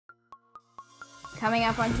Coming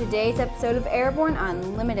up on today's episode of Airborne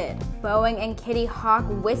Unlimited, Boeing and Kitty Hawk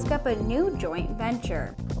whisk up a new joint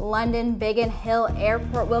venture. London Biggin Hill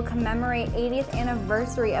Airport will commemorate 80th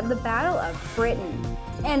anniversary of the Battle of Britain.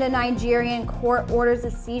 And a Nigerian court orders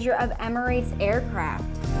the seizure of Emirates aircraft.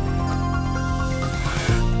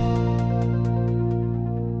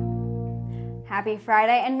 Happy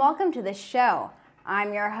Friday and welcome to the show.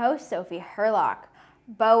 I'm your host, Sophie Hurlock.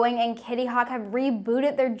 Boeing and Kitty Hawk have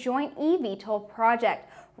rebooted their joint eVTOL project,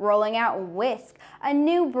 rolling out Wisk, a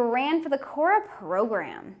new brand for the Cora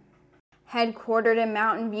program. Headquartered in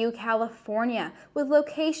Mountain View, California, with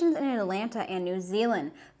locations in Atlanta and New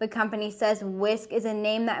Zealand, the company says Wisk is a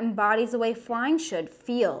name that embodies the way flying should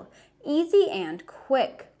feel. Easy and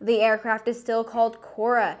quick. The aircraft is still called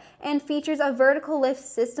Cora and features a vertical lift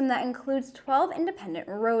system that includes 12 independent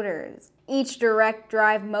rotors. Each direct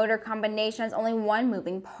drive motor combination has only one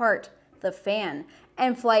moving part, the fan,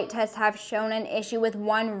 and flight tests have shown an issue with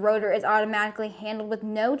one rotor is automatically handled with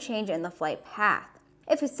no change in the flight path.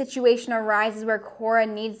 If a situation arises where Cora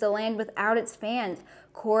needs to land without its fans,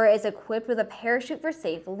 Cora is equipped with a parachute for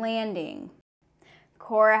safe landing.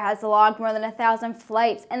 Cora has logged more than 1,000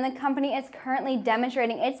 flights, and the company is currently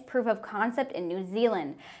demonstrating its proof of concept in New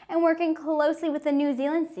Zealand and working closely with the New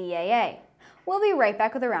Zealand CAA. We'll be right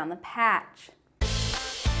back with Around the Patch.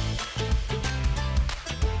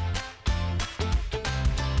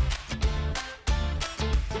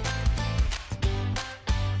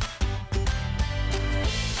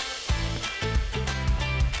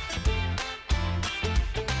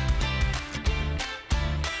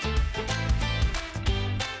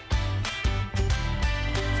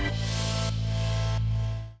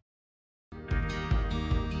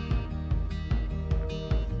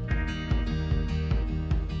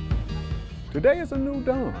 Today is a new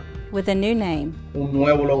dawn. With a new name. Un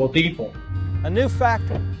nuevo logotipo. A new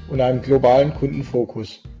factory. Und einem globalen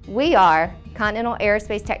Kundenfokus. We are Continental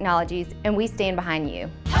Aerospace Technologies, and we stand behind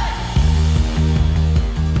you.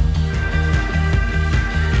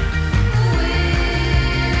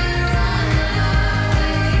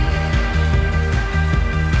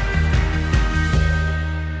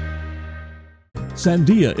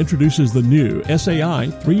 Sandia introduces the new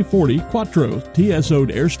SAI 340 Quattro TSO'd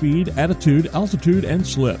airspeed, attitude, altitude, and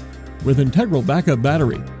slip. With integral backup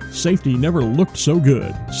battery, safety never looked so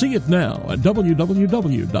good. See it now at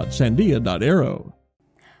www.sandia.aero.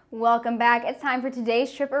 Welcome back. It's time for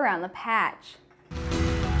today's trip around the patch.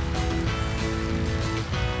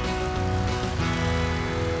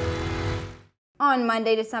 On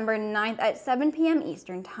Monday, December 9th at 7 p.m.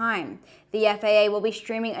 Eastern Time, the FAA will be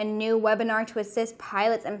streaming a new webinar to assist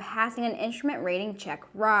pilots in passing an instrument rating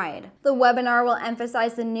Checkride. The webinar will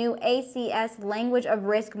emphasize the new ACS language of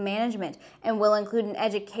risk management and will include an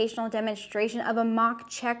educational demonstration of a mock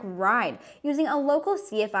Checkride using a local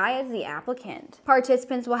CFI as the applicant.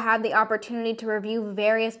 Participants will have the opportunity to review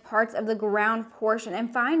various parts of the ground portion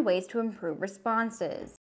and find ways to improve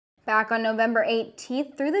responses. Back on November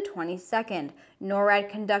 18th through the 22nd, NORAD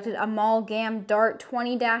conducted Amalgam Dart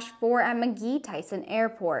 20-4 at McGee-Tyson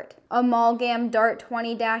Airport. Amalgam Dart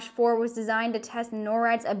 20-4 was designed to test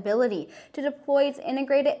NORAD's ability to deploy its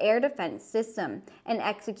integrated air defense system and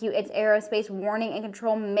execute its aerospace warning and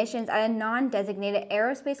control missions at a non-designated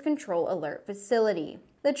aerospace control alert facility.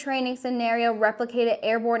 The training scenario replicated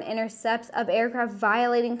airborne intercepts of aircraft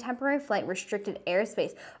violating temporary flight restricted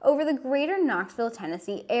airspace over the greater Knoxville,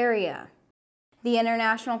 Tennessee area. The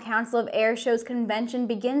International Council of Airshows convention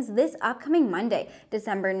begins this upcoming Monday,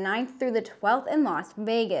 December 9th through the 12th in Las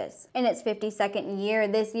Vegas. In its 52nd year,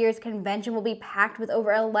 this year's convention will be packed with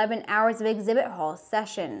over 11 hours of exhibit hall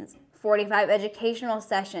sessions, 45 educational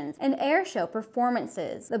sessions, and air show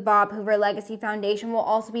performances. The Bob Hoover Legacy Foundation will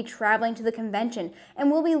also be traveling to the convention and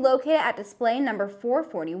will be located at display number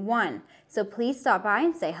 441, so please stop by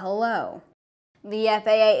and say hello. The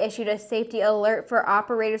FAA issued a safety alert for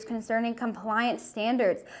operators concerning compliance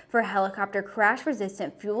standards for helicopter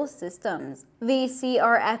crash-resistant fuel systems. The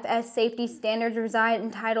CRFS safety standards reside in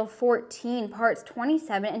Title 14, Parts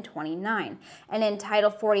 27 and 29, and in Title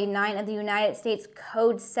 49 of the United States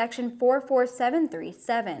Code Section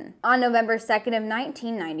 44737. On November 2nd of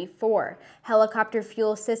 1994, helicopter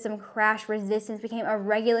fuel system crash resistance became a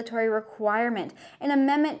regulatory requirement in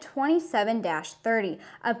Amendment 27-30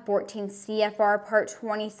 of 14 CFR Part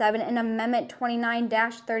 27 and Amendment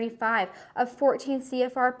 29-35 of 14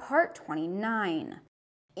 CFR Part 29.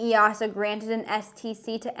 EASA granted an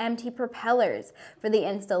STC to MT-Propellers for the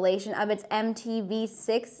installation of its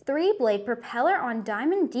MTV-6 three-blade propeller on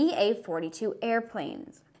Diamond DA-42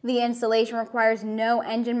 airplanes. The installation requires no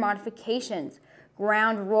engine modifications.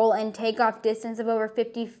 Ground roll and takeoff distance of over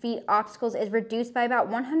 50 feet obstacles is reduced by about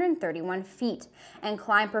 131 feet, and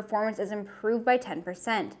climb performance is improved by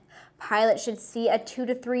 10%. Pilots should see a 2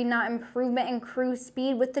 to 3 knot improvement in cruise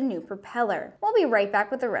speed with the new propeller. We'll be right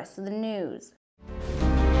back with the rest of the news.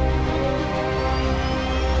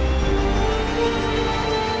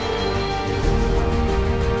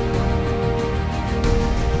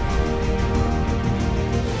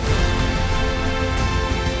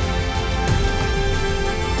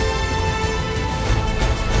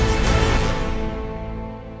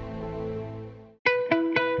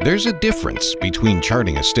 There's a difference between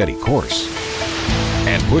charting a steady course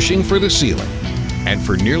and pushing for the ceiling. And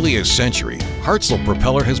for nearly a century, Hartzell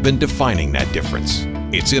Propeller has been defining that difference.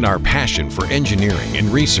 It's in our passion for engineering and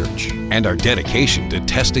research and our dedication to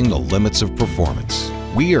testing the limits of performance.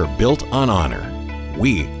 We are built on honor.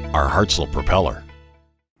 We are Hartzell Propeller.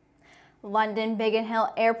 London Biggin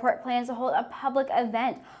Hill Airport plans to hold a public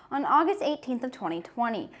event on August 18th of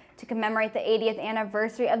 2020 to commemorate the 80th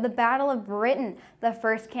anniversary of the Battle of Britain, the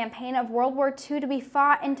first campaign of World War II to be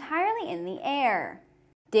fought entirely in the air.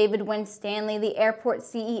 David Winstanley, the airport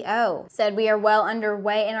CEO, said, "We are well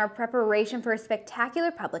underway in our preparation for a spectacular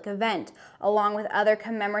public event, along with other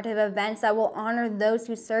commemorative events that will honor those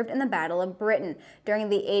who served in the Battle of Britain during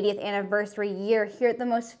the 80th anniversary year here at the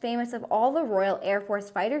most famous of all the Royal Air Force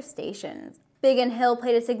fighter stations." Biggin Hill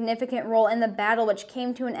played a significant role in the battle, which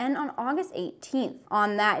came to an end on August 18th.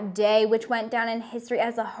 On that day, which went down in history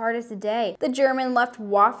as the hardest day, the German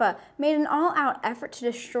Luftwaffe made an all-out effort to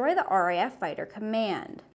destroy the RAF fighter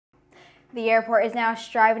command. The airport is now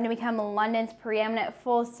striving to become London's preeminent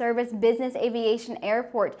full-service business aviation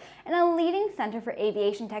airport and a leading center for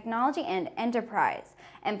aviation technology and enterprise,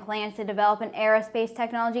 and plans to develop an aerospace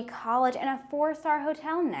technology college and a 4-star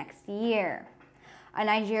hotel next year. A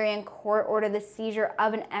Nigerian court ordered the seizure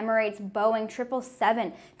of an Emirates Boeing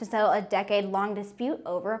 777 to settle a decade-long dispute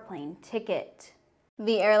over a plane ticket.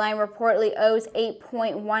 The airline reportedly owes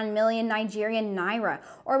 8.1 million Nigerian naira,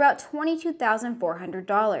 or about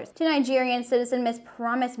 $22,400, to Nigerian citizen Ms.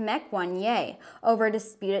 Promise Mekwanye over a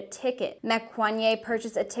disputed ticket. Mekwanye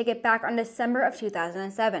purchased a ticket back on December of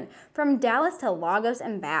 2007 from Dallas to Lagos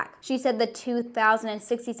and back. She said the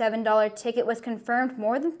 $2,067 ticket was confirmed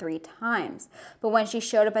more than 3 times, but when she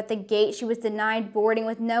showed up at the gate, she was denied boarding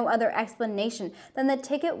with no other explanation than the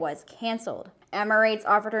ticket was canceled. Emirates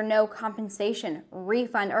offered her no compensation,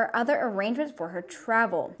 refund, or other arrangements for her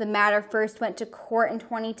travel. The matter first went to court in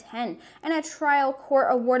 2010, and a trial court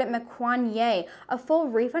awarded Mekwanye a full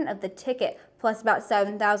refund of the ticket, plus about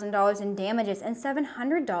 $7,000 in damages and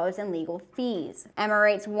 $700 in legal fees.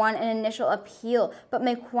 Emirates won an initial appeal, but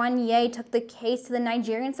Mekwanye took the case to the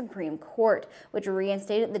Nigerian Supreme Court, which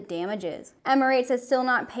reinstated the damages. Emirates has still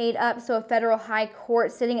not paid up, so a federal high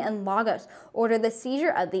court sitting in Lagos ordered the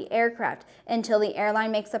seizure of the aircraft until the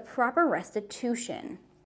airline makes a proper restitution.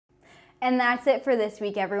 And that's it for this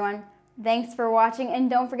week, everyone. Thanks for watching, and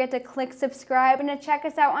don't forget to click subscribe and to check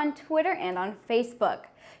us out on Twitter and on Facebook.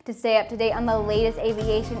 To stay up to date on the latest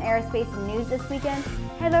aviation aerospace news this weekend,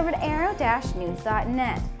 head over to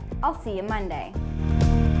aero-news.net. I'll see you Monday.